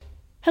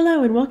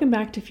Hello and welcome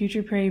back to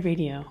Future Prairie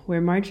Radio,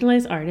 where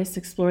marginalized artists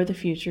explore the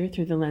future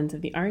through the lens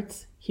of the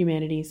arts,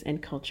 humanities,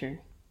 and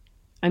culture.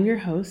 I'm your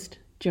host,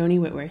 Joni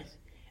Whitworth,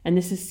 and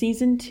this is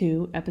Season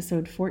 2,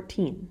 Episode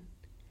 14,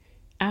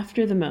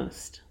 After the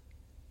Most,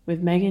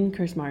 with Megan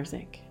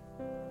Kursmarzik.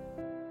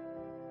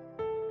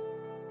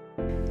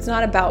 It's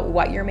not about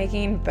what you're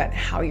making, but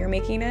how you're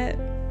making it.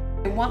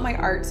 I want my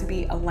art to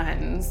be a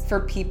lens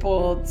for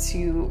people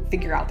to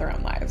figure out their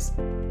own lives.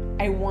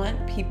 I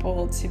want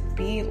people to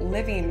be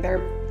living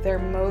their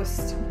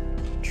most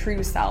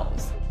true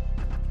selves.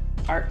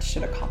 Art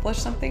should accomplish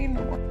something.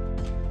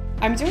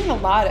 I'm doing a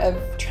lot of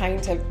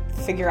trying to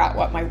figure out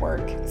what my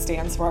work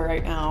stands for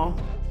right now.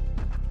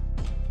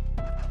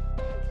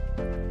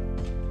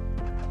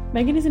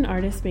 Megan is an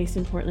artist based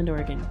in Portland,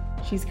 Oregon.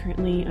 She's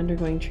currently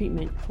undergoing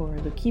treatment for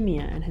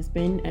leukemia and has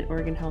been at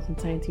Oregon Health and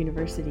Science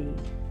University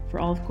for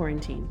all of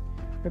quarantine,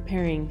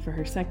 preparing for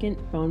her second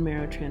bone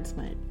marrow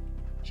transplant.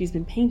 She's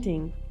been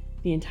painting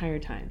the entire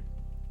time.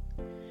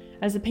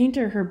 As a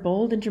painter, her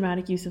bold and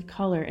dramatic use of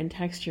color and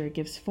texture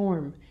gives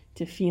form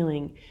to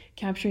feeling,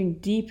 capturing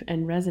deep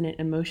and resonant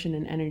emotion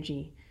and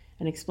energy,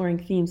 and exploring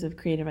themes of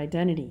creative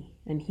identity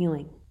and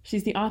healing.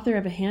 She's the author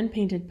of a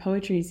hand-painted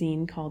poetry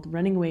zine called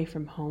Running Away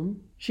from Home.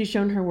 She's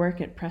shown her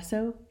work at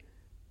Presso,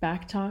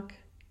 Backtalk,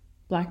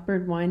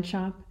 Blackbird Wine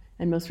Shop,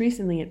 and most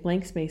recently at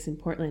Blank Space in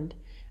Portland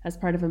as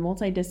part of a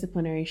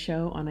multidisciplinary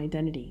show on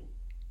identity.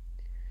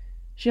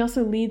 She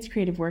also leads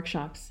creative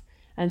workshops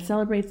and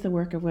celebrates the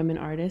work of women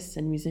artists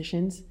and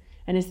musicians,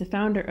 and is the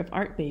founder of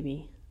Art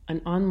Baby,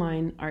 an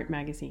online art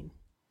magazine.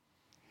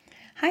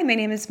 Hi, my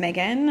name is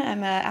Megan. I'm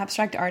an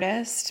abstract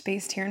artist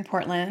based here in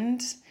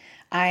Portland.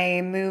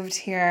 I moved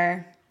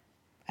here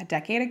a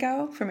decade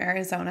ago from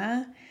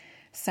Arizona,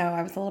 so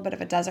I was a little bit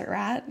of a desert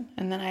rat,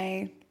 and then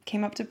I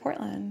came up to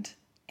Portland.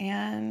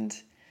 And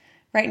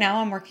right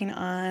now I'm working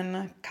on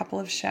a couple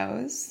of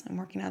shows. I'm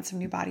working on some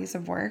new bodies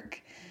of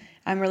work.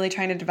 I'm really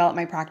trying to develop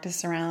my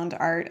practice around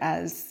art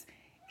as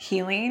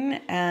healing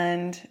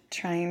and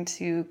trying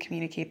to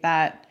communicate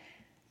that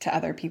to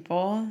other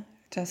people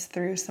just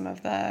through some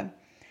of the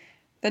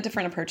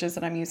different approaches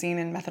that I'm using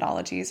and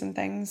methodologies and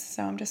things.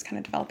 So I'm just kind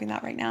of developing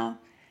that right now.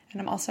 And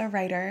I'm also a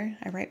writer.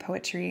 I write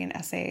poetry and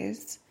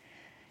essays.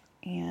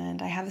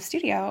 And I have a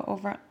studio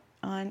over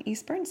on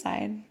East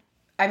Burnside.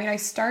 I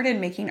started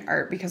making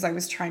art because I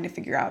was trying to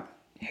figure out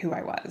who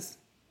I was.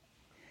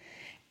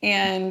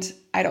 And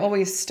I'd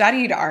always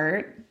studied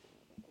art.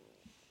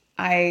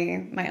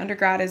 My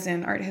undergrad is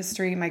in art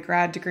history. My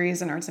grad degree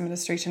is in arts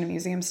administration and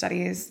museum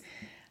studies.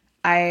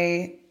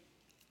 I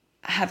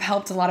have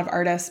helped a lot of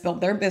artists build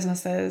their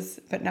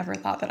businesses, but never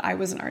thought that I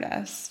was an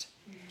artist.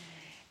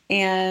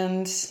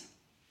 And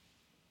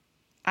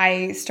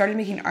I started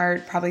making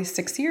art probably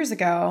 6 years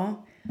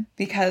ago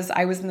because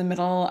I was in the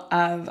middle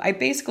of, I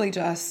basically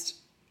just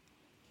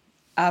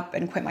up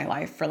and quit my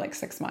life for like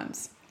 6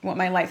 months, what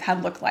my life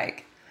had looked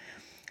like.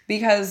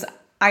 Because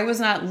I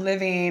was not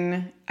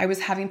living, I was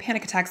having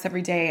panic attacks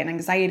every day and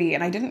anxiety,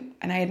 and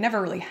I had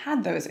never really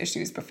had those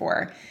issues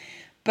before.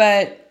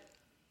 But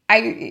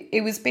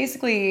it was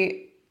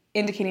basically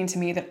indicating to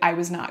me that I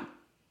was not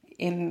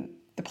in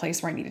the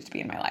place where I needed to be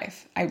in my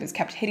life. I was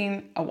kept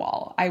hitting a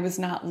wall. I was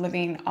not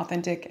living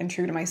authentic and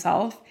true to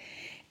myself.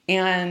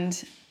 And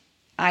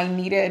I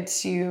needed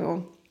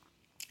to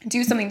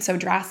do something so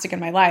drastic in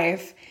my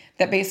life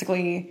that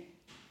basically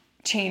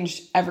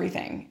changed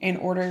everything in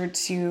order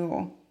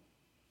to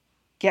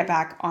get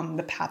back on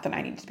the path that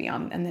I needed to be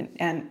on,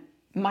 and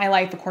my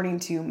life according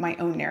to my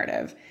own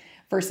narrative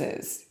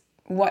versus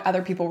what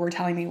other people were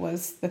telling me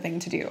was the thing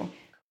to do.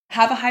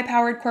 Have a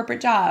high-powered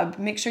corporate job.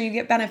 Make sure you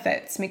get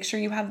benefits. Make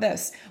sure you have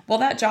this. Well,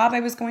 that job I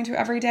was going to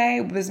every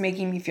day was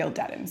making me feel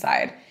dead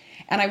inside.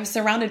 And I was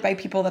surrounded by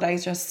people that I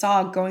just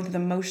saw going through the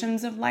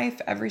motions of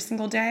life every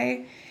single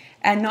day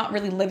and not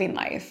really living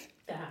life.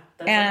 Yeah,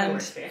 that's my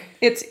worst fear.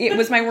 It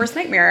was my worst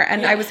nightmare.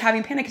 And I was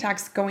having panic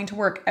attacks going to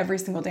work every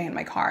single day in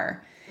my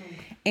car.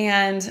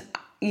 And,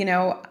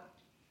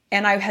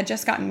 and I had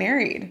just gotten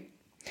married.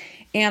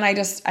 And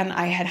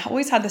I had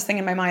always had this thing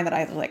in my mind that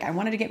I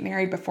wanted to get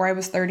married before I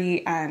was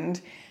 30, and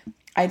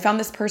I'd found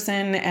this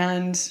person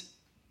and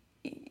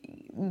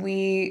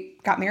we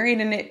got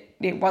married, and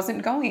it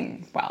wasn't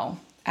going well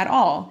at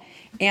all.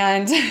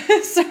 And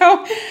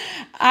so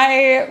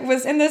I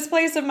was in this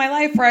place of my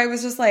life where I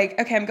was just like,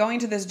 okay, I'm going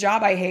to this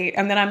job I hate.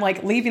 And then I'm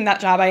like leaving that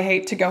job I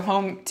hate to go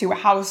home to a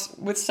house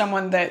with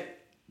someone that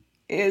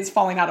is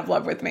falling out of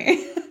love with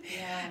me.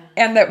 Yeah.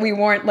 And that we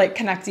weren't like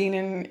connecting,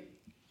 and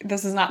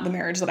this is not the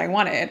marriage that I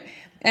wanted.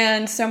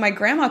 And so my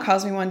grandma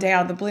calls me one day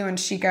out of the blue, and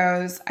she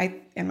goes,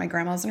 and my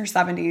grandma's in her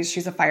 70s.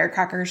 She's a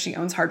firecracker. She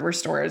owns hardware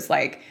stores.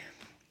 Like,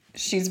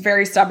 she's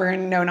very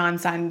stubborn, no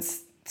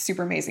nonsense,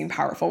 super amazing,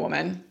 powerful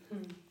woman.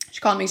 She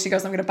called me. She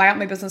goes, I'm going to buy out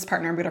my business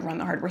partner. I'm going to run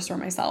the hardware store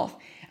myself.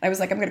 And I was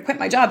like, I'm going to quit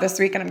my job this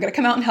week, and I'm going to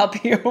come out and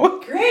help you.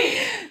 Great.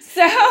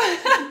 So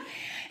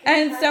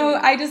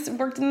I just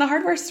worked in the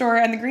hardware store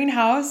and the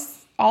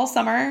greenhouse all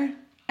summer.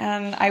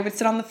 And I would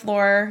sit on the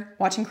floor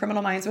watching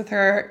Criminal Minds with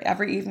her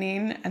every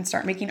evening and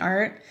start making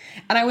art.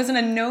 And I was in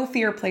a no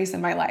fear place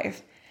in my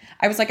life.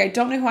 I was like, I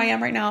don't know who I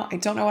am right now. I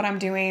don't know what I'm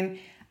doing.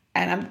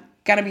 And I'm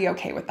going to be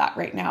okay with that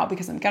right now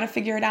because I'm going to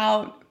figure it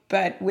out.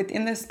 But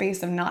within this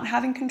space of not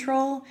having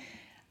control,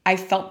 I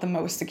felt the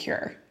most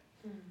secure.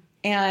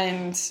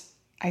 And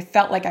I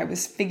felt like I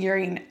was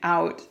figuring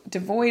out,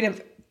 devoid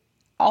of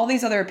all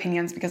these other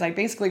opinions, because I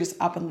basically just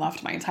up and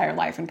left my entire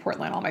life in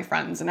Portland, all my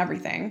friends and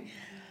everything,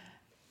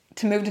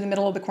 to move to the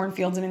middle of the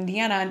cornfields in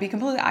Indiana and be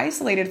completely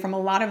isolated from a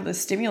lot of the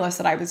stimulus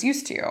that I was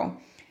used to,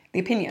 the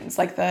opinions,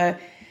 like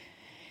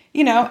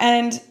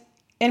and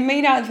it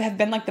may not have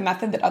been like the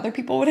method that other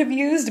people would have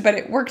used, but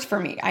it worked for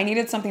me. I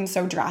needed something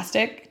so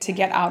drastic to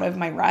get out of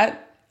my rut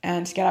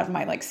and to get out of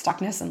my like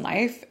stuckness in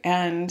life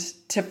and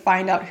to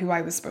find out who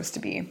I was supposed to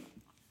be.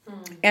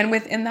 And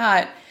within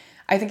that,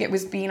 I think it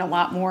was being a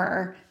lot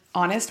more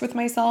honest with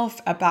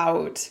myself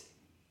about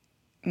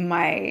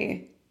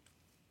from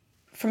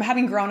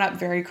having grown up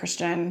very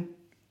Christian,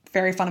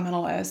 very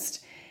fundamentalist,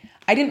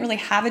 I didn't really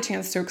have a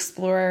chance to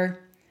explore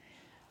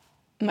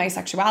my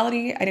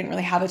sexuality. I didn't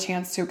really have a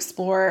chance to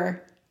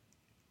explore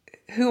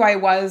who I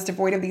was,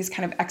 devoid of these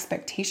kind of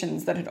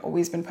expectations that had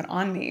always been put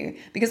on me,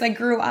 because I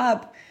grew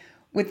up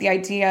with the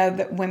idea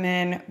that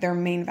women, their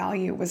main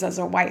value was as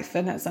a wife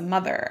and as a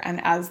mother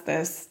and as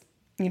this,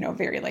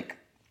 very like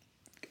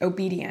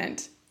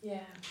obedient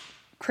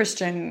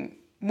Christian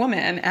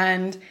woman.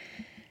 And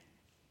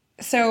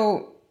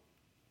so,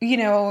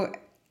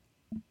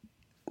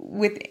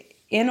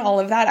 within all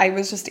of that, I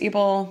was just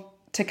able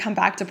to come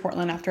back to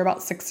Portland after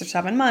about 6 or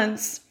 7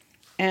 months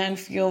and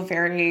feel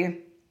very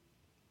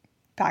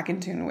back in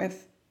tune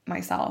with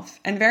myself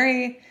and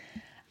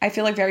I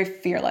feel like very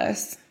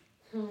fearless.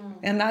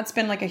 And that's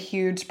been like a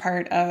huge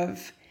part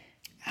of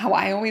how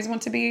I always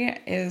want to be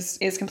is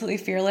completely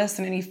fearless,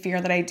 and any fear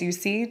that I do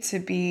see, to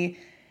be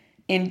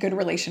in good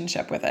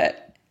relationship with it,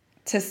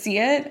 to see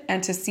it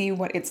and to see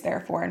what it's there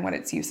for and what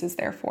its use is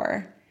there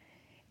for.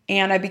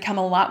 And I've become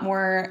a lot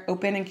more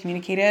open and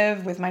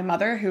communicative with my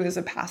mother, who is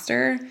a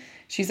pastor.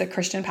 She's a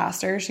Christian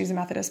pastor. She's a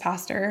Methodist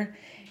pastor.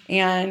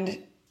 And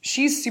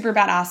she's super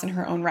badass in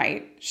her own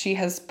right. She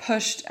has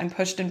pushed and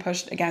pushed and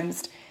pushed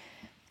against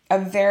a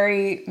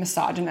very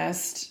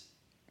misogynist,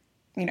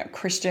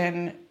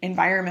 Christian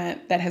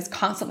environment that has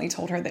constantly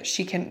told her that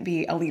she couldn't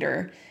be a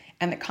leader,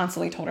 and that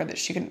constantly told her that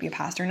she couldn't be a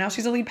pastor. Now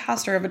she's a lead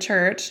pastor of a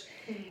church,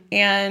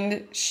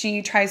 and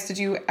she tries to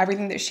do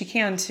everything that she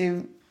can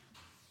to,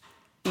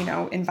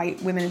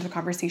 invite women into the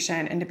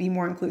conversation and to be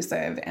more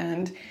inclusive.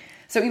 And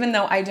so even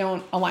though I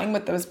don't align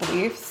with those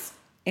beliefs,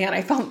 and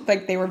I felt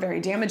like they were very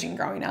damaging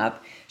growing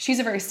up, she's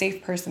a very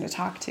safe person to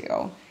talk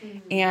to.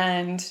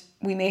 And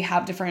we may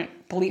have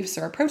different beliefs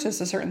or approaches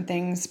to certain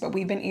things, but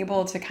we've been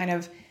able to kind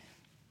of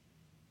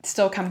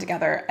still come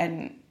together.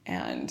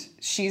 And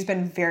she's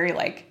been very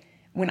like,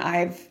 when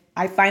I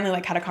finally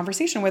like had a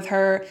conversation with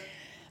her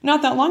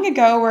not that long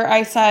ago where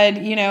I said,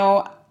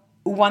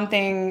 one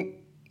thing,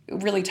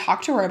 really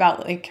talked to her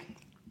about like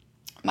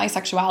my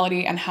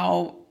sexuality and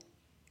how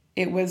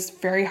it was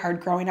very hard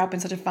growing up in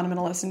such a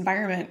fundamentalist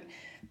environment,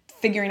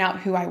 figuring out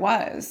who I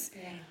was.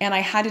 Yeah. And I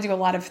had to do a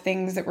lot of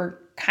things that were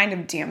kind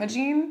of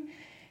damaging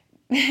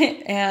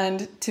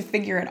and to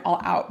figure it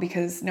all out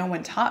because no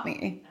one taught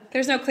me.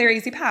 There's no clear,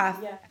 easy path.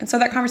 Yeah. And so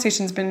that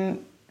conversation's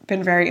been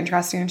very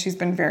interesting, and she's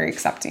been very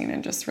accepting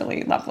and just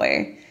really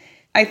lovely.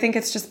 I think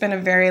it's just been a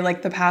very,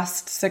 like, the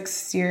past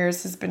 6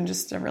 years has been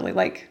just a really,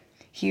 like,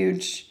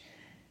 huge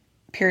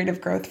period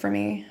of growth for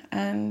me.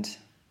 And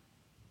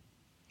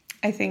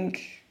I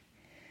think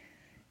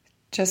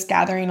just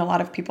gathering a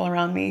lot of people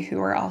around me who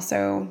are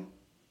also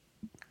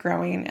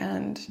growing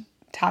and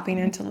tapping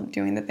into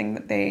doing the thing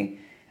that they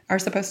are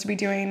supposed to be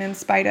doing in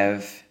spite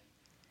of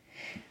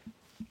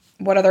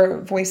what other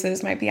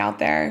voices might be out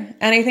there.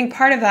 And I think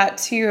part of that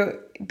too,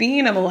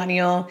 being a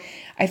millennial,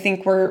 I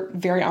think we're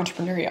very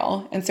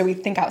entrepreneurial. And so we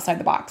think outside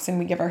the box and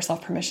we give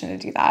ourselves permission to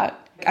do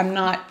that. I'm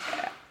not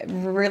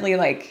really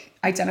like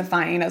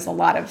identifying as a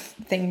lot of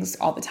things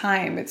all the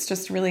time. It's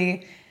just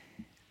really,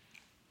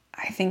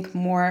 I think,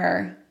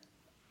 more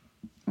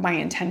my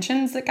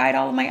intentions that guide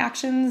all of my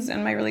actions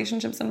and my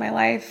relationships in my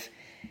life,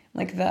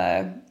 like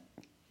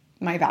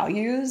my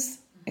values.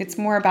 It's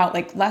more about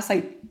like less,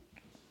 I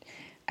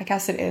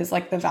guess it is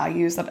like the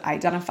values that I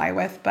identify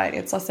with, but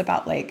it's less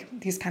about like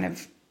these kind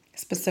of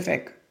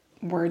specific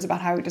words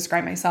about how I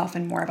describe myself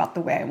and more about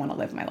the way I want to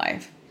live my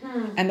life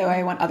and the way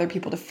I want other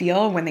people to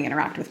feel when they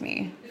interact with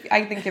me.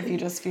 I think if you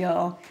just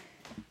feel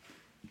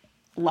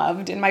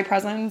loved in my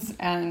presence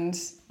and,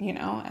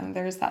 and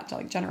there's that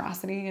like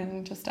generosity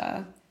and just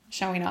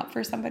showing up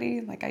for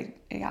somebody, like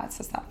it's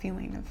just that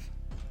feeling of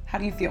how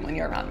do you feel when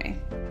you're around me?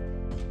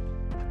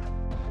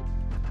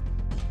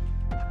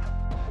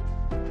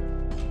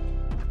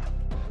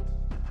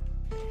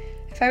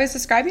 If I was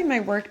describing my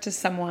work to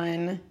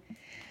someone,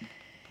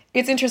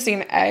 it's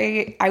interesting.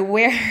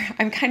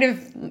 I'm kind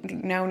of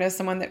known as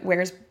someone that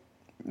wears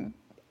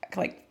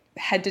like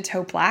head to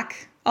toe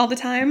black all the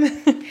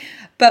time,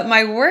 but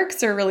my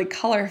works are really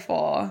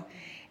colorful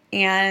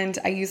and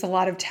I use a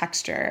lot of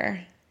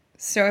texture.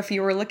 So if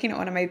you were looking at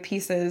one of my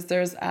pieces,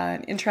 there's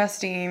an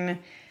interesting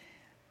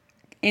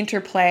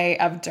interplay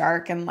of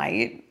dark and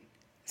light.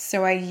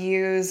 So I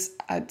use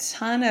a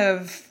ton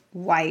of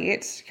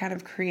white to kind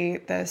of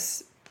create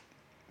this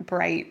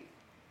bright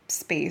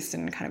space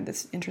and kind of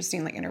this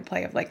interesting like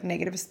interplay of like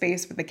negative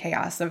space with the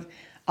chaos of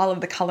all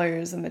of the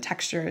colors and the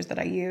textures that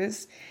I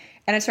use.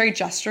 And it's very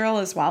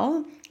gestural as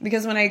well,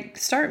 because when I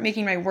start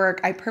making my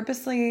work, I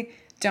purposely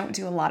don't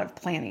do a lot of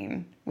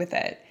planning with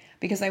it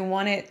because I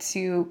want it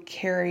to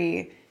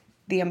carry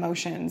the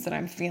emotions that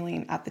I'm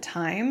feeling at the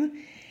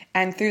time.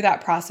 And through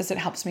that process, it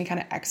helps me kind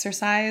of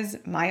exercise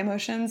my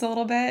emotions a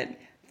little bit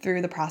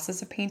through the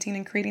process of painting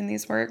and creating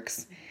these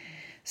works.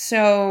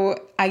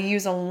 So I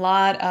use a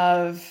lot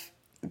of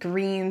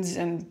greens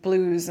and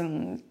blues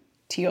and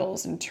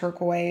teals and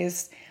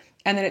turquoise.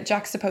 And then it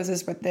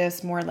juxtaposes with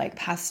this more like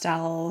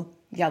pastel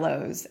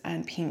yellows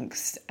and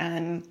pinks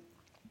and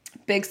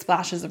big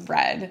splashes of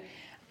red.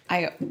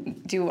 I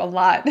do a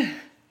lot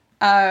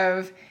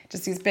of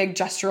just these big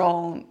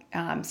gestural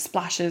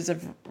splashes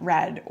of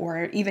red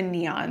or even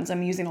neons.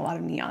 I'm using a lot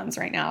of neons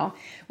right now,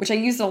 which I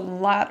used a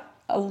lot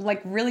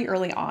like really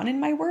early on in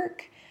my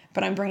work,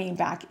 but I'm bringing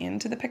back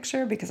into the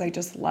picture because I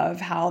just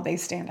love how they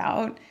stand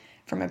out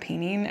from a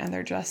painting and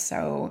they're just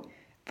so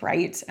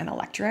bright and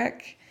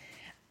electric.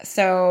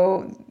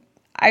 So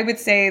I would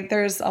say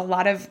there's a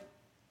lot of,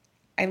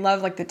 I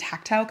love like the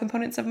tactile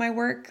components of my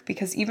work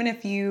because even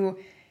if you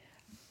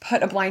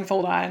put a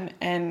blindfold on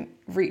and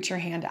reach your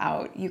hand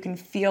out, you can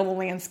feel the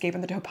landscape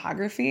and the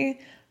topography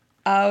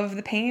of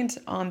the paint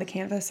on the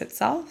canvas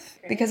itself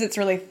because it's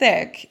really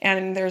thick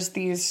and there's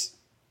these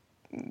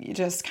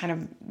just kind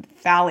of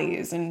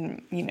valleys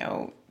and, you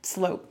know,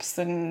 slopes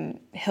and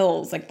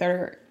hills, like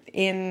they're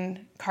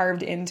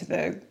carved into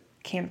the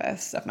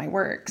canvas of my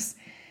works,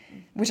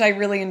 which I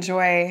really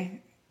enjoy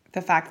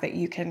the fact that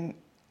you can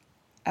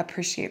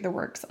appreciate the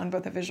works on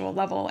both a visual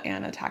level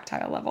and a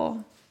tactile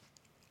level.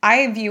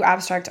 I view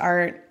abstract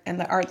art and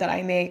the art that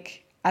I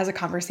make as a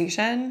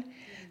conversation.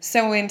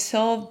 So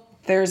until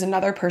there's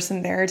another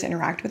person there to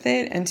interact with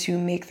it and to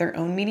make their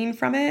own meaning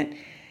from it,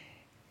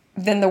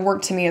 then the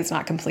work to me is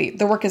not complete.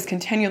 The work is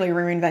continually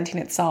reinventing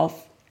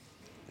itself,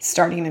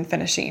 starting and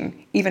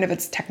finishing, even if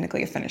it's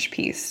technically a finished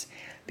piece,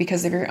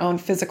 because of your own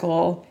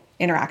physical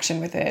interaction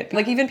with it.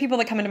 Like even people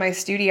that come into my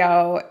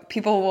studio,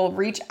 people will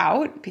reach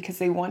out because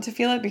they want to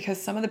feel it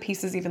because some of the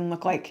pieces even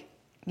look like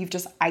you've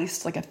just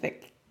iced like a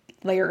thick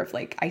layer of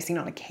like icing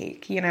on a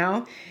cake, you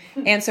know?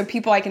 And so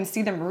people, I can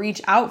see them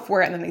reach out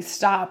for it and then they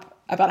stop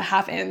about a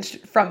half inch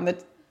from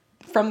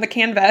the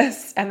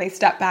canvas and they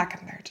step back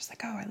and they're just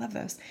like, oh, I love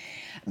this.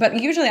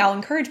 But usually I'll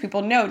encourage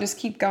people, no, just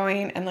keep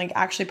going and like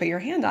actually put your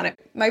hand on it.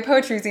 My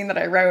poetry zine that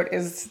I wrote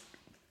is,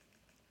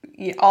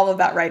 all of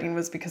that writing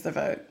was because of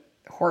a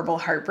horrible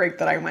heartbreak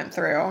that I went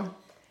through.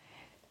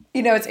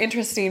 You know, it's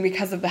interesting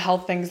because of the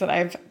health things that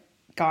I've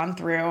gone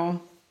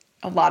through.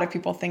 A lot of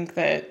people think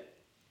that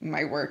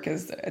my work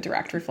is a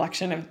direct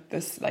reflection of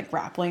this like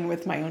grappling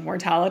with my own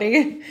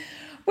mortality,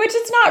 which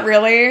it's not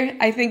really.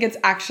 I think it's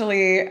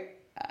actually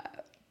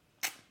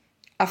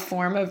a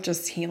form of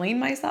just healing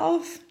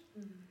myself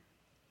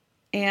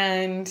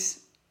and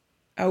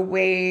a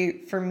way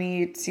for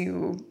me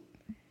to,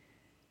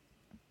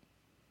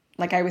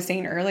 like I was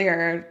saying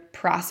earlier,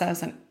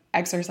 process and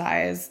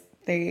exercise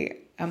the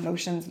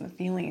emotions and the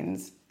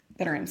feelings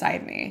that are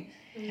inside me.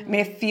 I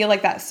mean, I feel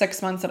like that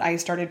 6 months that I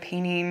started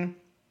painting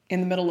in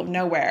the middle of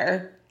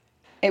nowhere,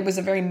 it was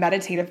a very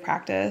meditative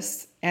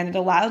practice and it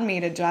allowed me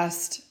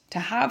to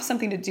have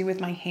something to do with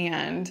my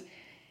hand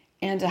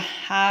and to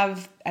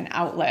have an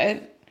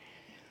outlet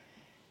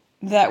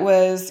that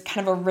was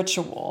kind of a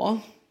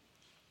ritual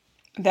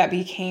that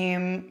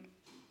became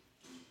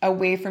a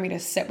way for me to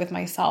sit with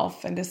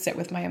myself and to sit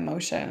with my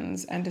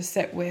emotions and to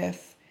sit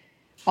with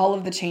all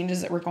of the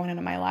changes that were going on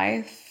in my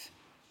life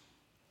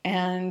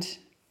and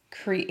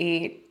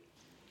create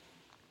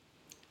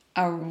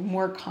a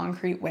more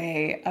concrete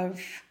way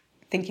of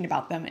thinking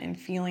about them and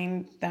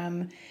feeling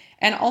them.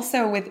 And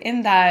also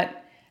within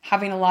that,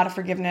 having a lot of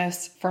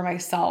forgiveness for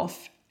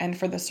myself and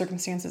for the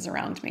circumstances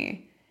around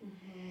me.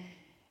 Mm-hmm.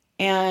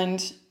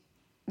 And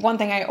one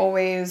thing I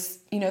always,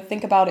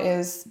 think about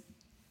is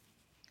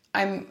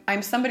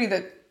I'm somebody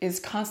that is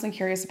constantly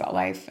curious about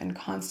life and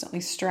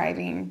constantly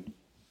striving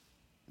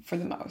for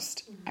the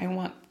most. Mm-hmm. I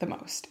want the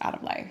most out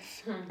of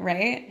life,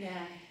 right? Yeah.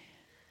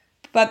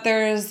 But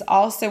there's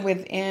also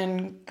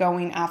within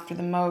going after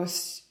the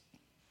most,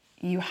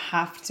 you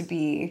have to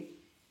be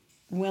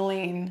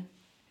willing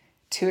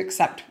to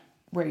accept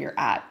where you're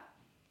at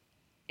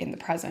in the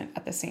present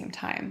at the same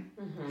time.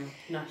 Mm-hmm.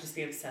 Not just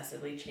be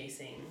obsessively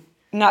chasing.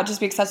 Not just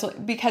be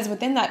obsessive, because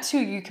within that too,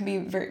 you can be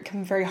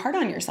very hard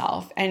on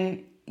yourself.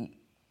 And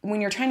when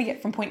you're trying to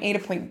get from point A to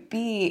point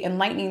B in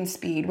lightning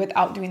speed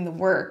without doing the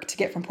work to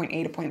get from point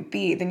A to point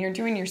B, then you're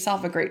doing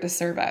yourself a great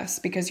disservice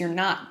because you're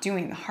not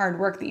doing the hard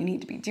work that you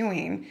need to be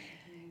doing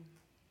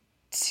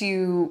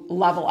to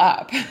level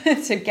up,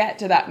 to get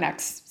to that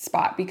next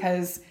spot,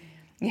 because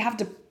you have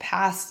to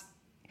pass,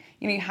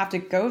 you have to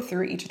go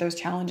through each of those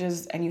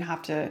challenges and you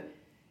have to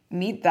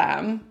meet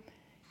them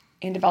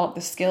and develop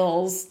the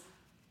skills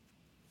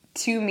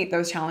to meet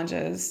those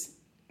challenges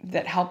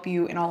that help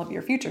you in all of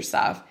your future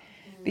stuff.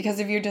 Because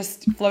if you're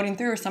just floating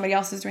through or somebody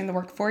else is doing the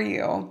work for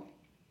you,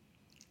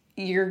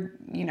 you're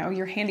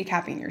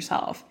handicapping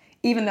yourself,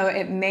 even though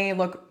it may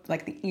look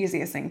like the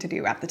easiest thing to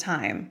do at the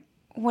time.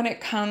 When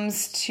it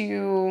comes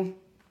to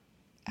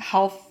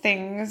health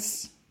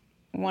things,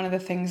 one of the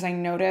things I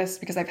noticed,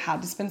 because I've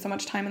had to spend so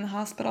much time in the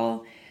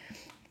hospital,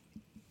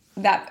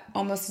 that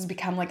almost has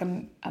become like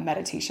a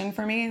meditation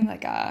for me.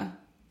 Like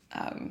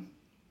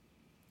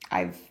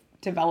I've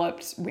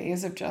developed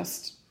ways of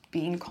just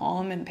being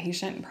calm and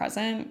patient and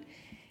present,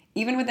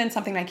 even within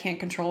something I can't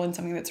control and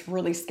something that's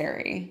really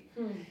scary.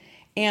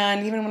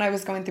 And even when I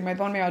was going through my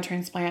bone marrow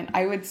transplant,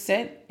 I would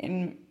sit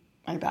in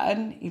my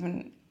bed,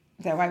 even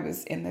though I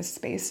was in this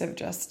space of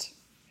just,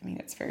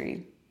 it's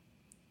very,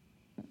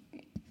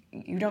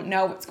 you don't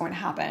know what's going to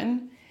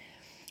happen.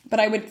 But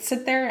I would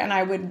sit there and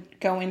I would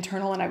go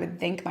internal and I would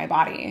thank my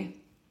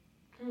body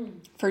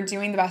for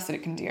doing the best that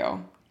it can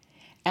do.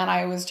 And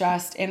I was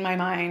just in my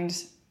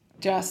mind,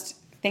 just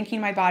thanking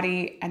my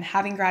body and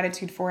having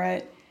gratitude for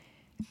it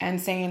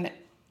and saying,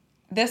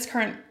 this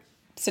current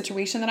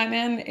situation that I'm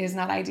in is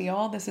not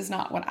ideal. This is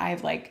not what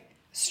I've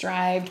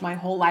strived my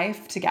whole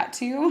life to get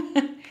to.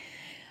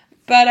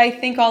 But I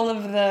think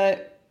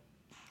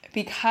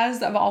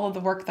because of all of the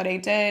work that I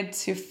did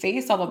to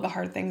face all of the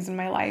hard things in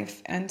my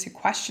life and to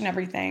question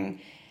everything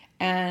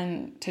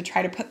and to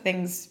try to put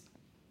things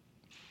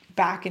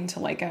back into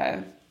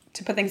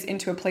to put things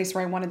into a place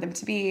where I wanted them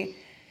to be.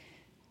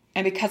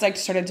 And because I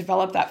started to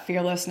develop that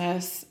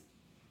fearlessness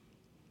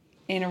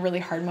in a really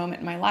hard moment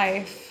in my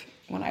life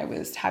when I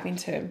was having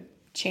to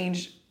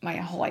change my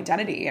whole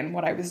identity and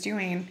what I was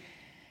doing,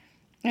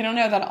 I don't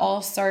know, that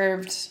all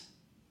served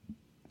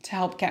to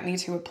help get me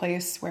to a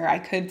place where I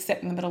could sit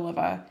in the middle of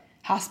a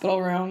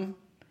hospital room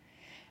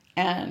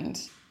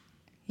and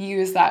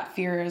use that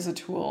fear as a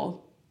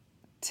tool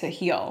to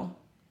heal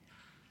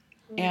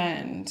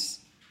and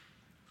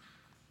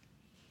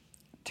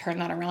turn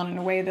that around in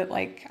a way that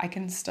I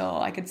could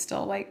still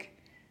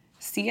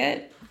see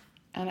it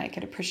and I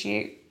could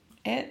appreciate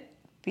it,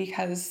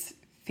 because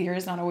fear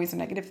is not always a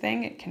negative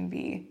thing. It can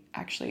be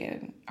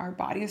actually our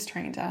body is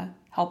trying to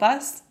help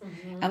us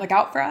and look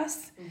out for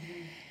us.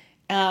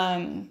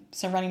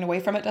 So running away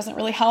from it doesn't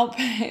really help.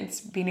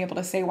 It's being able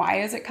to say,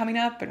 why is it coming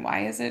up and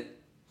why is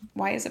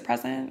it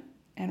present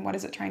and what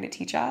is it trying to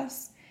teach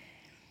us?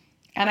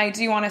 And I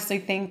do honestly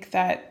think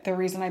that the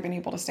reason I've been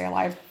able to stay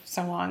alive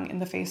so long in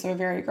the face of a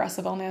very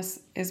aggressive illness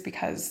is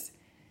because,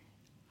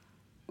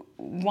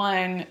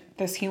 one,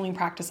 this healing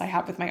practice I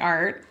have with my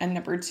art, and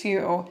number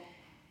two,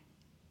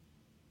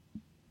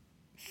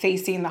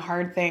 facing the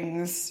hard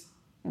things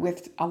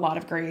with a lot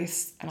of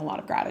grace and a lot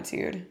of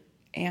gratitude.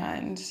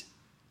 And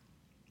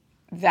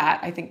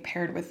that, I think,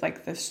 paired with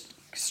this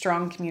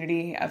strong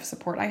community of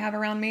support I have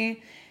around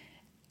me,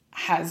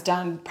 has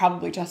done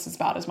probably just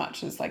about as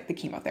much as the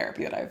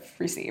chemotherapy that I've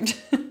received.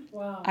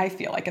 Wow. I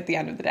feel at the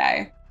end of the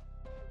day.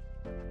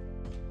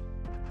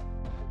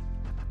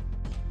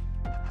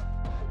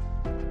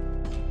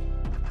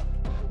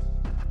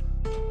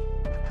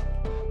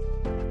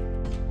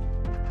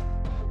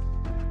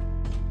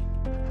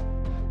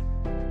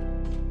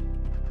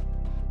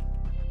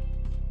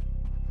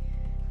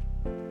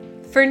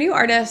 For new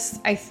artists,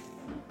 I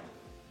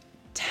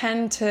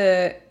tend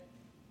to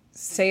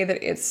say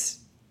that it's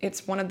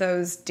one of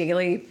those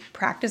daily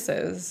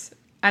practices.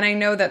 And I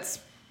know that's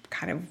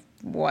kind of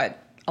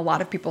what a lot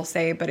of people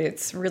say, but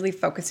it's really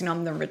focusing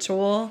on the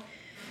ritual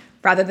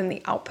rather than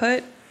the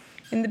output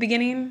in the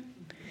beginning.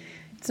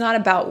 It's not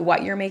about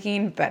what you're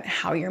making, but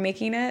how you're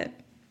making it.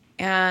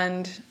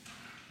 And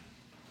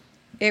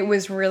it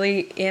was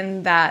really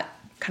in that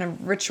kind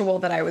of ritual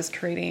that I was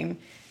creating,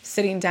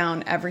 sitting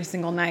down every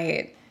single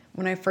night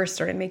when I first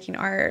started making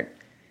art,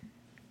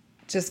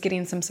 just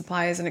getting some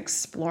supplies and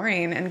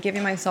exploring and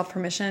giving myself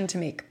permission to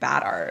make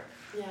bad art.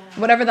 Yeah.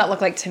 Whatever that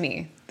looked like to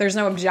me. There's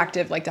no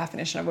objective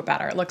definition of what bad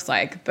art looks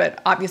like,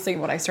 but obviously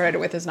what I started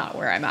with is not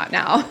where I'm at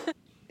now.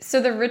 So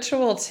the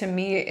ritual to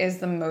me is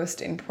the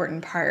most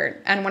important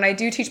part. And when I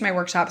do teach my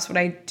workshops, what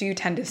I do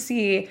tend to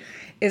see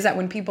is that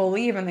when people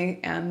leave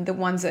and the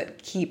ones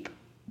that keep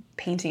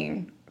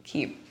painting,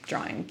 keep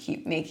drawing,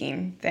 keep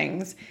making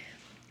things,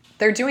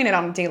 they're doing it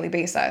on a daily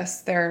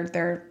basis.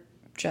 They're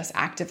just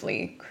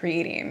actively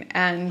creating,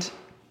 and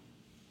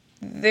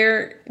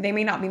they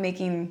may not be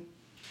making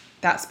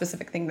that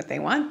specific thing that they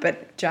want,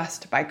 but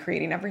just by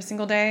creating every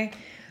single day,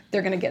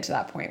 they're going to get to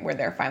that point where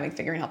they're finally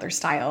figuring out their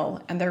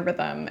style and their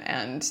rhythm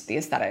and the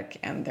aesthetic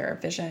and their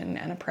vision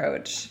and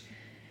approach.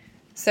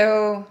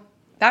 So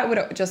that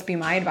would just be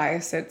my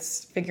advice.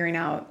 It's figuring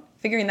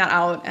that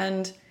out,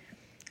 and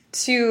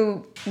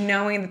to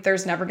knowing that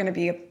there's never going to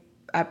be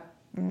a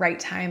right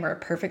time or a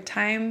perfect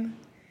time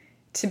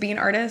to be an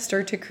artist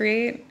or to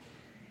create.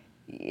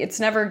 It's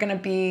never going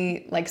to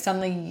be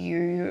suddenly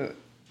you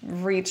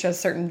reach a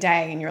certain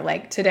day and you're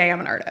today I'm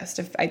an artist.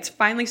 If it's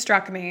finally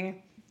struck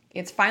me,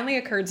 it's finally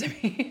occurred to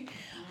me,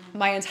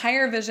 my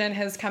entire vision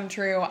has come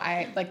true.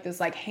 This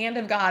hand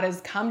of God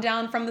has come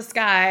down from the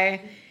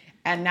sky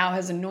and now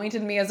has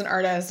anointed me as an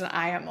artist, and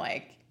I am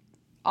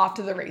off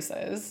to the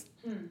races.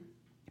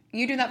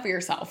 You do that for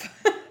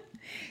yourself.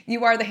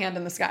 You are the hand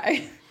in the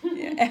sky.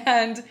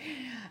 And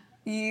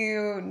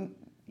you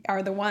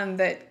are the one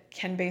that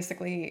can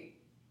basically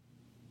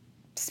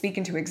speak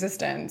into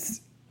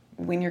existence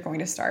when you're going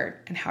to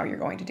start and how you're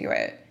going to do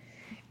it.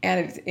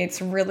 And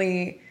it's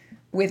really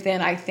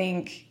within, I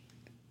think,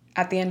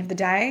 at the end of the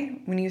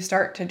day, when you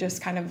start to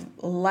just kind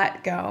of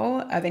let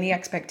go of any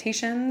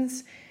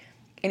expectations,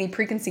 any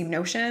preconceived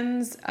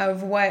notions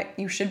of what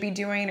you should be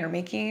doing or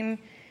making,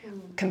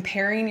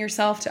 comparing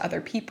yourself to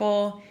other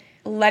people,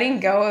 letting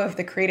go of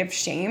the creative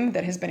shame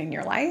that has been in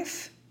your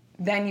life,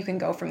 then you can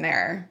go from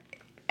there.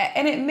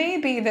 And it may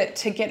be that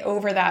to get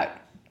over that,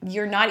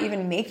 you're not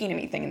even making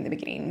anything in the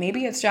beginning.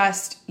 Maybe it's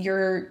just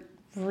you're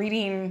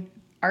reading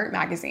art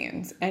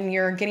magazines and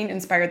you're getting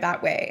inspired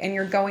that way, and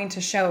you're going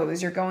to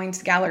shows, you're going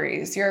to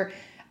galleries, you're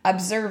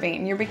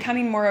observing, you're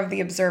becoming more of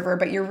the observer,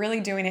 but you're really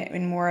doing it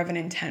in more of an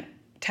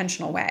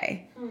intentional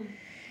way.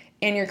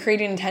 And you're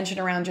creating intention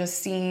around just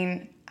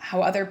seeing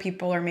how other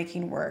people are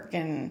making work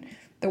and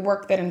the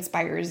work that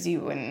inspires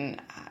you,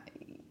 and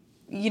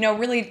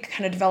really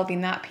kind of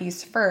developing that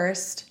piece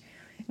first,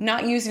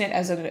 not using it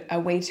as a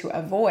way to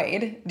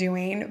avoid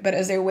doing, but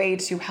as a way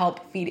to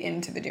help feed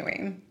into the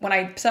doing. When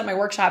I set up my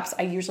workshops,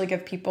 I usually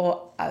give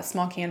people a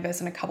small canvas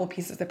and a couple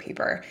pieces of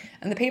paper.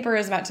 And the paper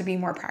is meant to be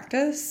more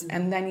practice,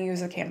 and then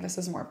use the canvas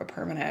as more of a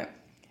permanent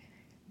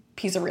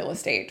piece of real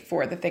estate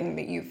for the thing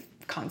that you've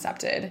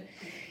concepted.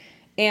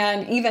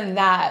 And even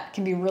that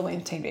can be really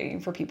intimidating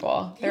for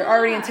people. They're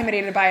already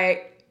intimidated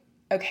by,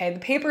 okay, the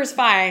paper is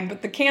fine,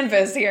 but the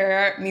canvas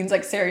here means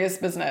like serious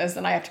business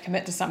and I have to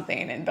commit to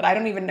something. But I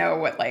don't even know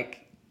what,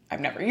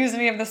 I've never used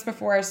any of this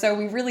before. So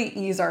we really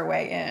ease our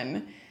way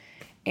in.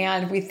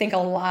 And we think a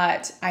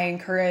lot. I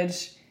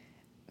encourage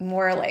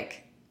more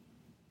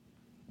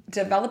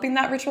developing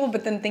that ritual,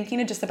 but then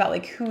thinking just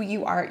about who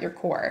you are at your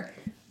core.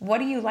 What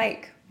do you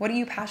like? What are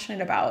you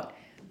passionate about?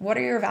 What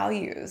are your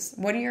values?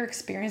 What are your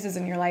experiences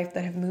in your life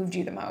that have moved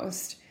you the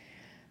most?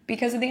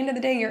 Because at the end of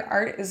the day, your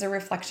art is a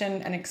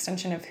reflection and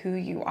extension of who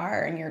you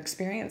are and your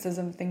experiences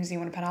and things you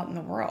want to put out in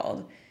the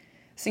world.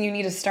 So you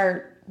need to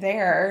start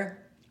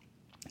there.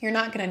 You're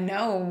not going to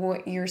know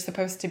what you're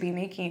supposed to be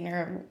making,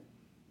 or,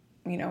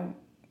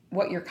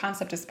 what your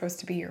concept is supposed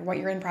to be, or what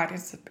your end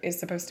product is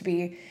supposed to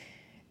be,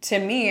 to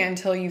me,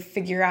 until you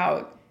figure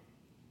out,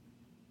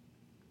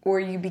 or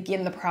you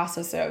begin the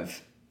process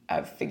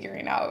of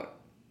figuring out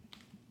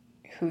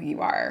who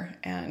you are.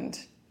 And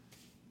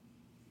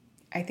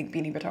I think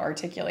being able to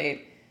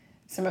articulate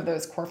some of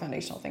those core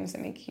foundational things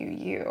that make you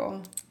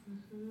you.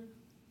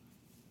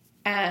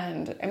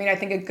 And I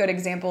think a good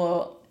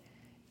example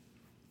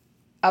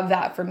of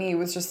that for me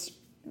was just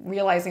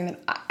realizing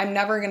that I'm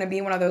never going to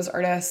be one of those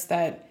artists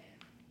that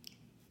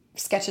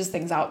sketches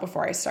things out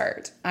before I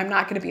start. I'm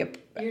not going to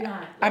be You're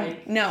not.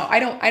 No, I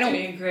don't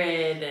doing a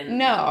grid and.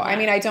 No,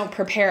 yeah. I don't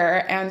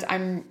prepare, and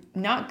I'm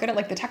not good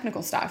at the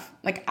technical stuff.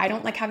 I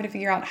don't like having to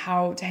figure out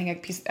how to hang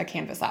a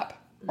canvas up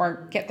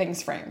or get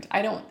things framed.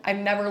 I've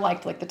never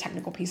liked the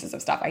technical pieces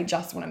of stuff. I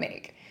just want to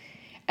make.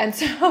 And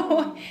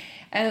so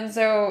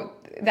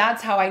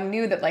that's how I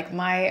knew that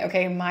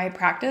my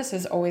practice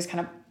is always kind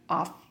of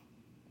off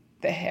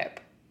the hip,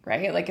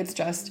 right? It's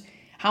just,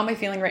 how am I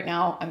feeling right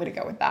now? I'm going to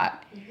go with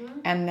that.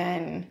 And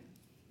then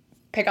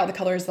pick out the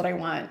colors that I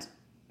want,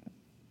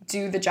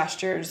 do the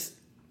gestures,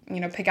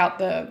 pick out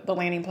the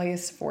landing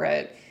place for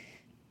it.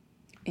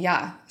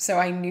 Yeah. So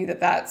I knew that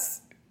that's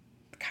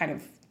kind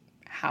of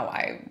how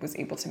I was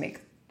able to make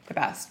the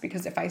best,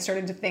 because if I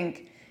started to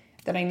think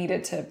that I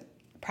needed to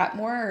prep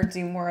more or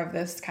do more of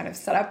this kind of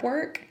setup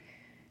work,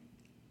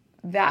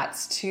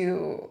 that's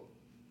too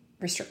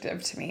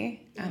restrictive to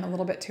me and a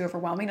little bit too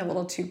overwhelming, a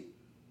little too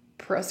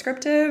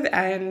prescriptive.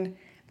 And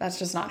that's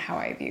just not how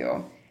I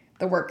view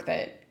the work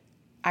that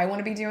I want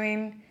to be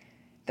doing.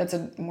 That's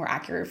a more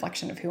accurate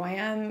reflection of who I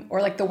am,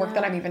 or the work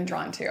that I'm even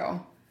drawn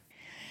to.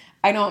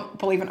 I don't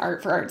believe in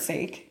art for art's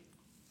sake.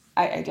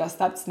 I just,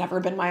 that's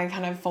never been my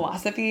kind of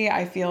philosophy.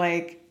 I feel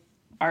like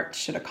art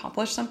should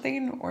accomplish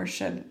something, or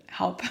should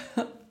help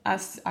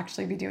us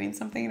actually be doing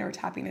something or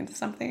tapping into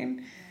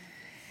something.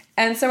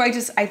 And so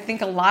I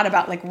think a lot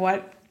about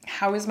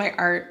how is my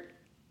art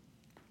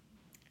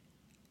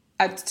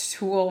a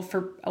tool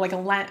for a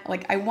lens?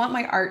 I want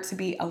my art to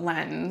be a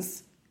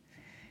lens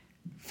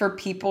for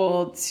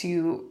people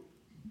to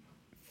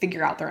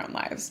figure out their own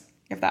lives,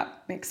 if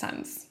that makes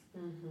sense.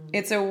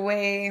 It's a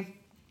way,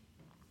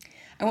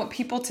 I want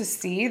people to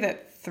see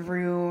that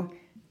through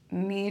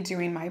me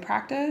doing my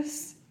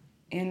practice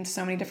in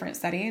so many different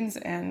settings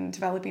and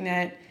developing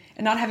it,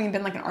 and not having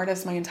been an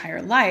artist my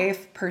entire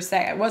life per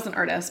se. I was an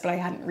artist, but I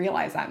hadn't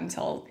realized that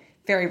until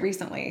very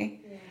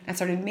recently and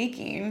started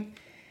making,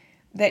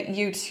 that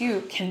you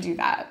too can do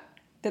that.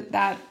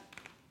 That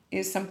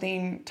is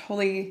something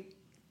totally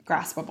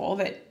graspable,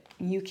 that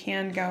you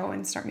can go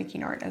and start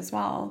making art as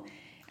well.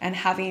 And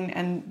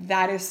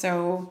that is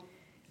so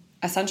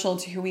essential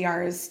to who we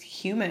are as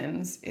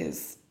humans,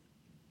 is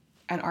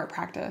an art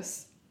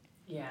practice.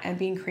 And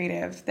being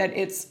creative, that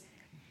it's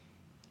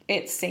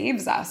it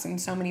saves us in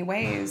so many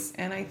ways.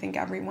 And I think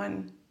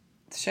everyone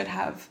should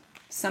have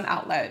some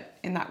outlet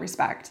in that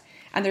respect.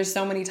 And there's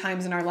so many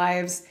times in our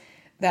lives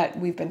that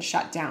we've been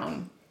shut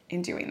down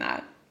in doing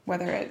that,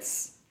 whether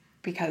it's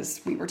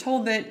because we were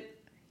told that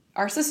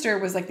our sister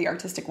was like the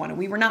artistic one and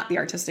we were not the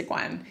artistic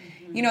one.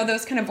 You know,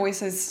 those kind of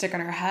voices stick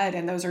in our head,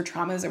 and those are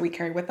traumas that we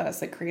carry with us,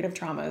 like creative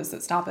traumas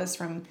that stop us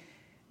from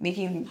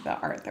making the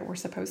art that we're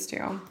supposed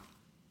to.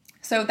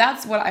 So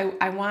that's what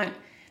I want.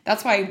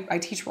 That's why I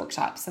teach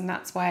workshops, and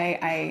that's why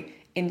I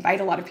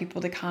invite a lot of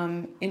people to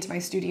come into my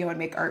studio and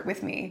make art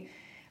with me,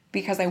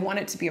 because I want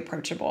it to be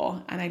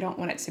approachable, and I don't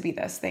want it to be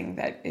this thing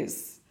that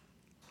is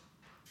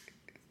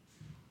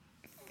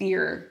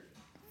fear,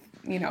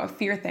 you know, a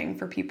fear thing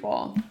for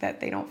people, that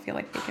they don't feel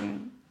like they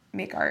can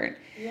make art.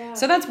 Yeah.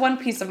 So that's one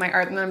piece of my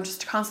art, and I'm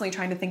just constantly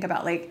trying to think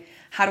about, like,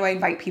 how do I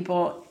invite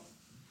people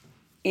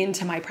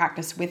into my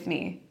practice with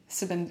me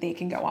so then they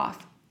can go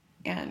off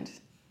and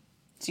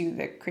do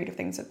the creative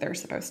things that they're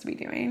supposed to be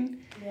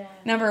doing. Yeah.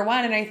 Number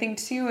one. And I think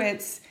too,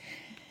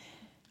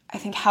 I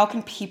think how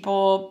can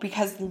people,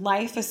 because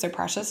life is so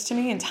precious to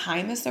me and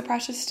time is so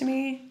precious to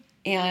me,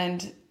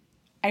 and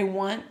I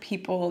want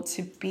people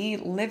to be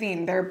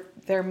living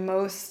their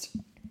most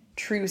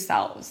true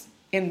selves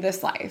in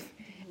this life,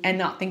 and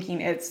not thinking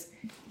it's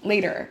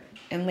later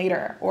and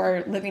later,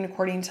 or living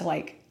according to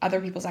like other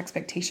people's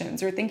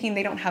expectations, or thinking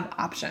they don't have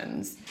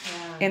options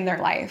in their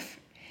life.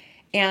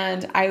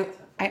 And I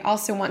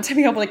also want to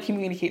be able to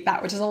communicate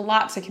that, which is a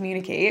lot to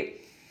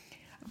communicate.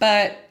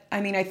 But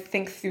I mean, I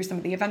think through some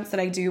of the events that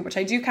I do, which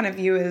I do kind of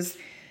view as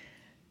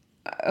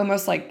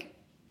almost like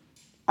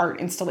art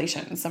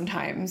installations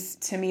sometimes,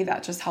 to me,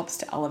 that just helps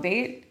to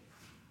elevate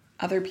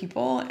other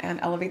people and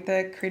elevate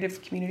the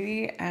creative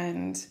community,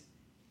 and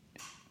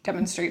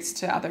demonstrates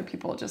to other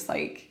people just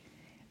like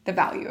the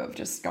value of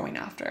just going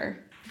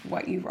after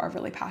what you are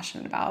really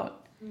passionate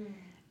about.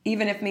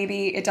 Even if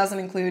maybe it doesn't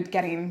include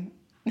getting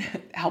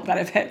health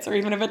benefits, or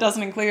even if it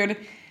doesn't include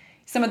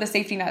some of the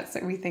safety nets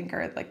that we think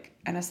are like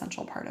an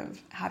essential part of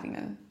having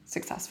a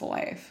successful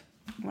life,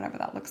 whatever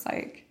that looks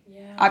like.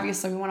 Yeah.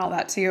 Obviously we want all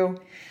that too,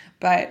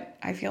 but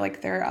I feel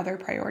like there are other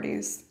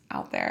priorities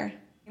out there.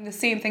 And the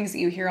same things that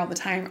you hear all the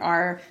time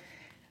are,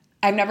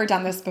 I've never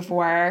done this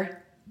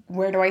before.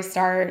 Where do I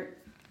start?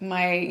 When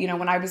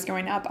I was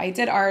growing up, I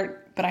did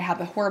art, but I had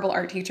the horrible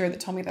art teacher that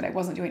told me that I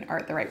wasn't doing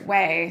art the right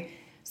way,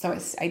 so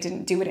I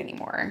didn't do it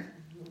anymore.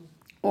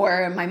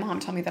 Or my mom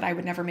told me that I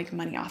would never make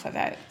money off of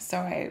it, so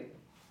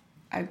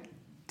I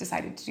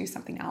decided to do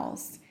something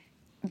else.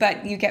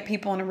 But you get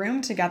people in a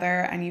room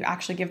together and you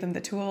actually give them the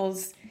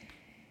tools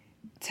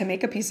to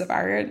make a piece of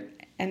art,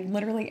 and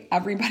literally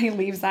everybody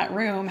leaves that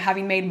room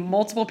having made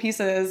multiple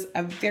pieces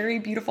of very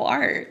beautiful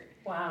art.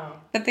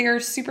 Wow. That they are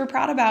super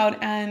proud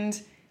about,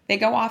 and they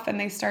go off and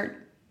they start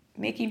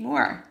making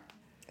more.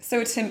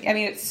 So it's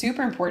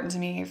super important to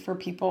me for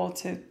people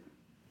to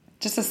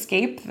just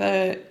escape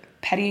the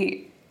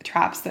petty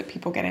traps that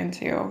people get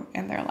into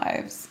in their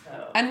lives.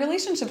 Oh. And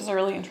relationships are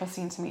really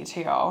interesting to me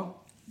too.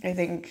 I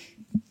think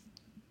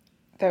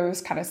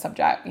those kind of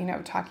subject,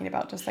 talking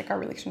about just like our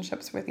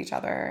relationships with each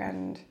other,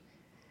 and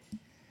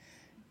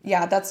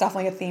yeah, that's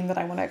definitely a theme that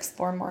I want to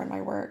explore more in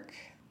my work.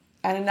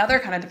 And another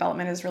kind of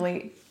development is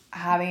really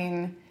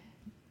having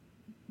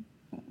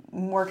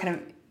more kind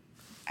of,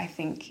 I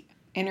think,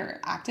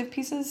 interactive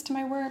pieces to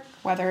my work,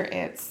 whether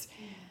it's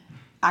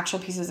actual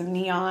pieces of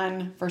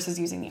neon versus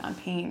using neon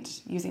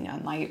paint, using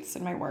neon lights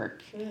in my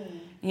work,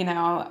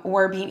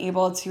 or being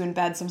able to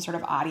embed some sort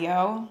of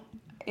audio.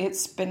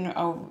 It's been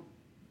a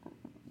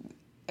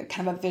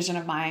kind of a vision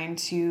of mine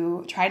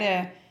to try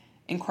to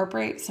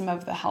incorporate some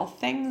of the health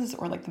things,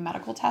 or like the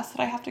medical tests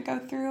that I have to go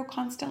through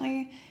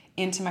constantly,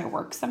 into my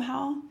work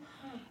somehow.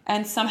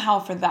 And somehow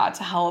for that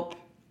to help,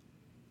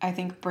 I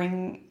think,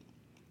 bring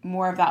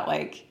more of that,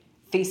 like,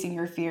 facing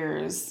your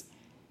fears,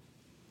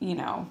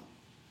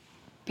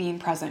 being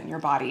present in your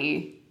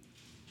body,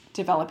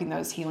 developing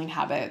those healing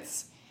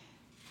habits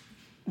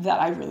that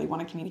I really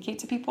want to communicate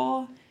to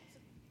people.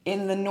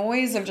 In the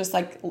noise of just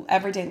like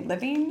everyday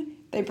living,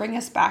 they bring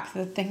us back to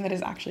the thing that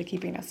is actually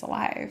keeping us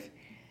alive,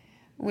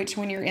 which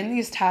when you're in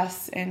these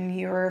tests and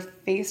you're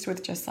faced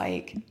with just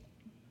like,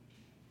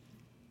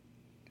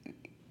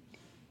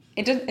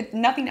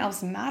 nothing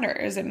else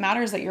matters. It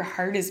matters that your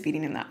heart is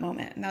beating in that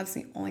moment, and that's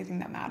the only thing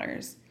that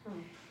matters.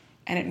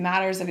 And it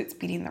matters that it's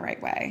beating the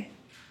right way,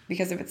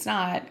 because if it's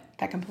not,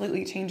 that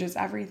completely changes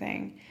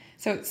everything.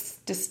 So it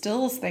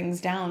distills things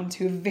down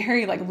to a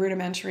very like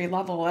rudimentary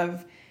level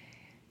of,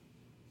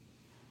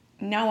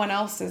 no one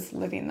else is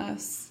living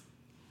this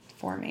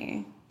for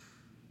me.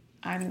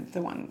 I'm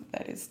the one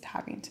that is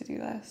having to do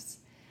this.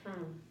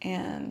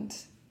 And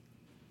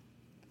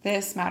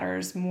this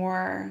matters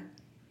more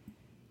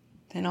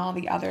than all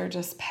the other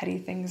just petty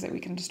things that we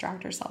can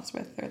distract ourselves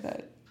with, or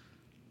that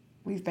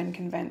we've been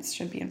convinced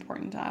should be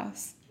important to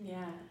us.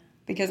 Yeah.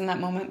 Because in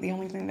that moment, the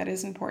only thing that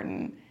is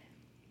important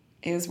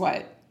is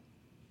what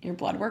your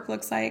blood work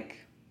looks like,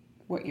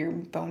 what your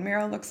bone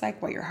marrow looks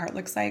like, what your heart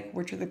looks like,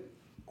 which are the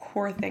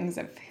core things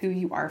of who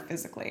you are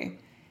physically.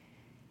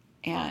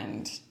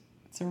 And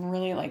It's a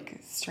really like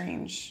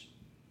strange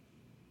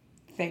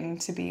thing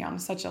to be on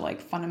such a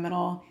like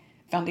fundamental,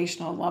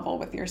 foundational level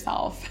with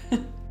yourself.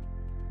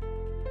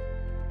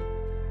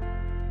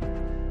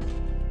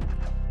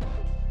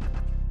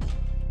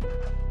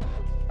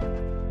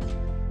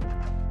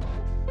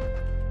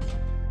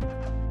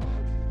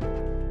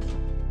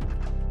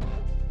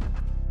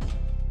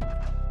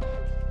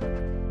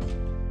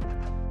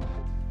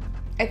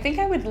 I think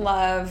I would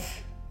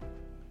love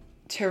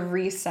to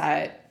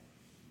reset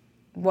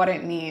what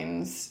it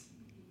means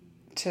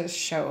to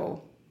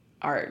show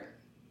art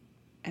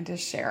and to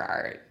share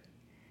art.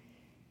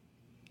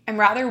 I'm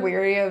rather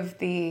weary of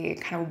the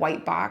kind of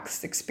white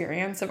box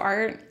experience of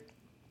art.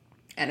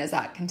 And is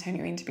that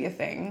continuing to be a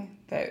thing,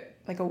 that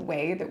like a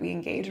way that we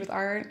engage with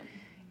art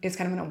is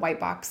kind of in a white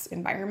box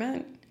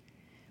environment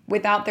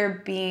without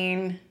there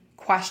being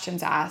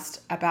questions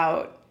asked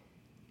about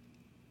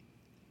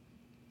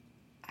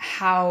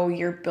how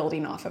you're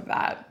building off of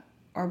that,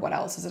 or what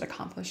else is it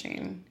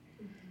accomplishing,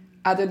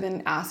 other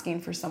than asking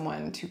for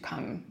someone to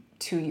come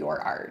to your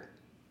art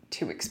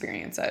to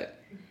experience it.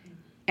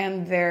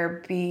 And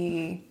there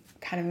be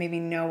kind of maybe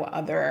no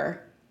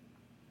other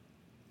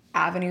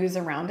avenues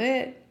around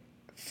it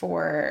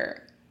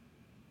for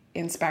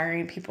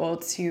inspiring people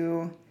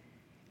to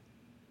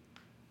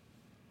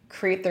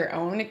create their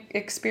own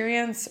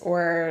experience.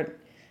 Or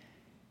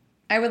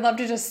I would love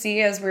to just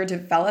see, as we're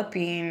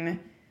developing,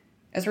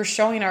 as we're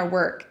showing our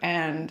work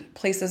and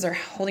places are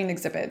holding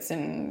exhibits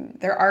and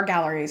there are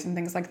galleries and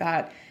things like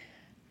that,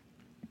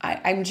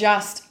 I'm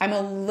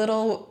a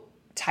little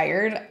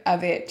tired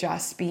of it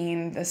just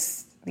being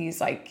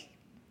these like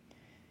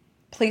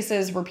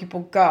places where people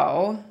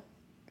go,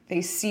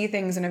 they see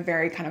things in a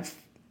very kind of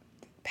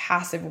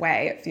passive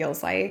way, it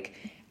feels like,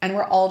 and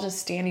we're all just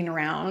standing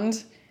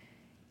around,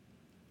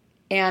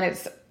 and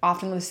it's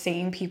often the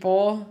same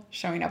people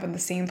showing up in the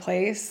same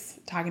place,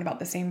 talking about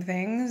the same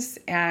things.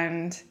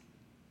 And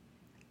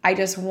I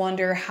just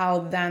wonder how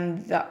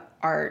then the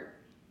art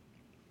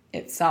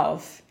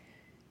itself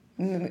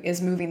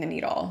is moving the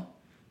needle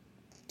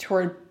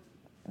toward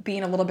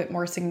being a little bit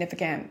more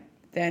significant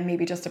than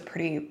maybe just a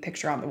pretty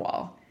picture on the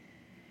wall.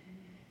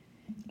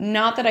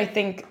 Not that I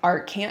think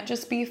art can't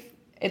just be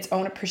its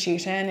own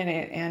appreciation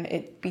and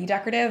it be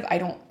decorative. I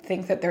don't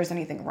think that there's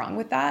anything wrong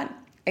with that.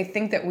 I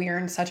think that we are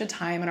in such a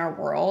time in our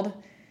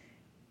world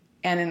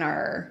and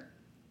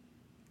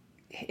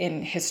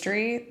in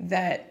history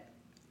that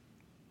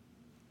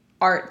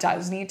art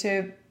does need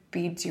to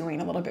be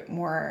doing a little bit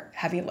more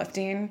heavy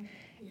lifting,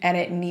 and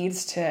it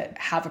needs to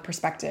have a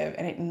perspective,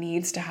 and it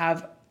needs to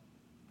have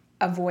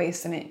a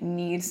voice, and it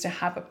needs to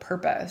have a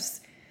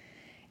purpose.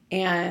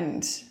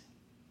 And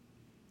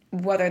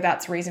whether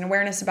that's raising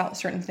awareness about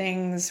certain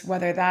things,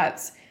 whether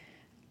that's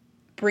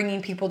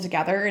bringing people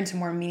together into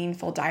more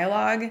meaningful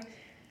dialogue,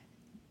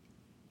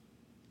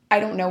 I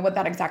don't know what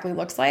that exactly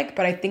looks like,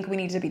 but I think we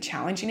need to be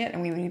challenging it,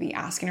 and we need to be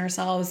asking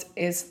ourselves,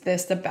 is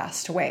this the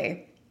best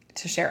way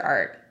to share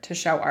art, to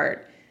show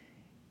art?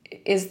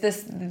 Is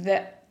this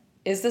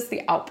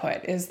the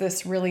output? Is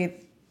this really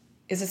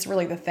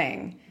the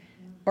thing?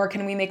 Or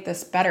can we make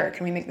this better?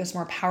 Can we make this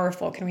more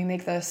powerful? Can we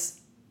make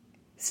this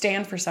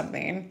stand for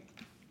something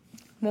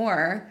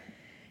more?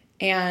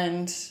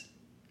 And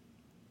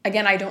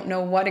again, I don't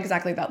know what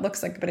exactly that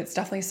looks like, but it's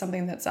definitely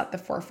something that's at the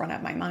forefront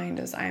of my mind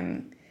as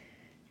I'm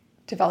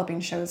developing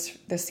shows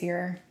this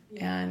year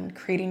and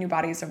creating new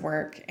bodies of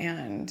work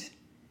and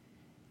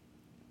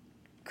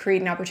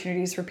creating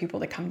opportunities for people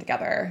to come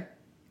together.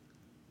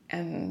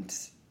 And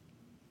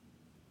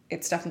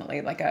it's definitely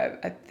like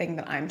a thing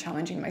that I'm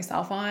challenging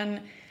myself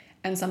on,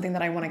 and something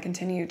that I want to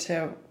continue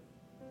to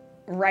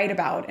write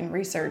about and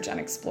research and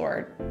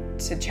explore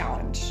to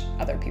challenge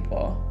other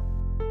people.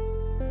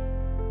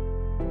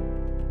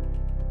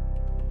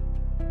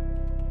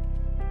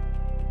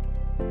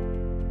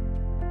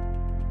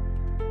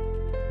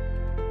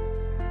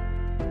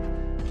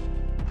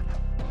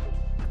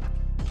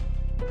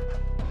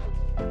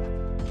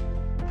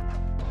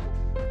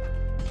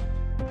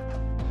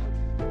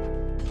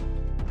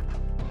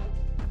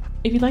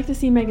 If you'd like to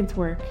see Megan's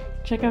work,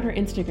 check out her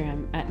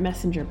Instagram at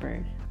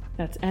messengerbird.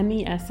 That's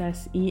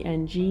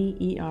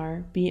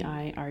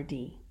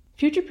MESSENGERBIRD.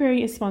 Future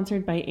Prairie is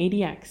sponsored by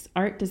ADX,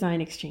 Art Design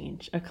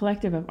Exchange, a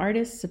collective of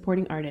artists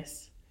supporting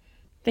artists.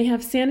 They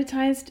have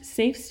sanitized,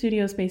 safe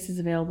studio spaces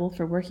available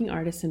for working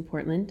artists in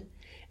Portland,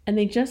 and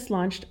they just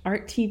launched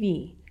Art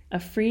TV, a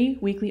free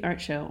weekly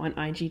art show on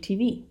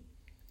IGTV.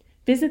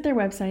 Visit their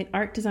website,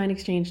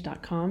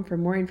 artdesignexchange.com, for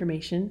more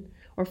information,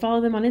 or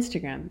follow them on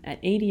Instagram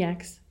at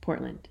ADX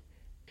Portland.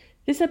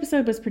 This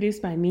episode was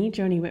produced by me,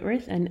 Joni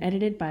Whitworth, and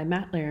edited by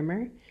Matt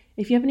Larimer.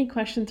 If you have any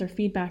questions or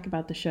feedback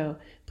about the show,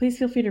 please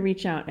feel free to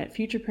reach out at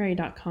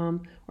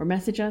futureprairie.com or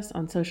message us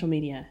on social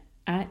media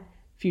at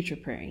Future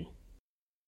Prairie.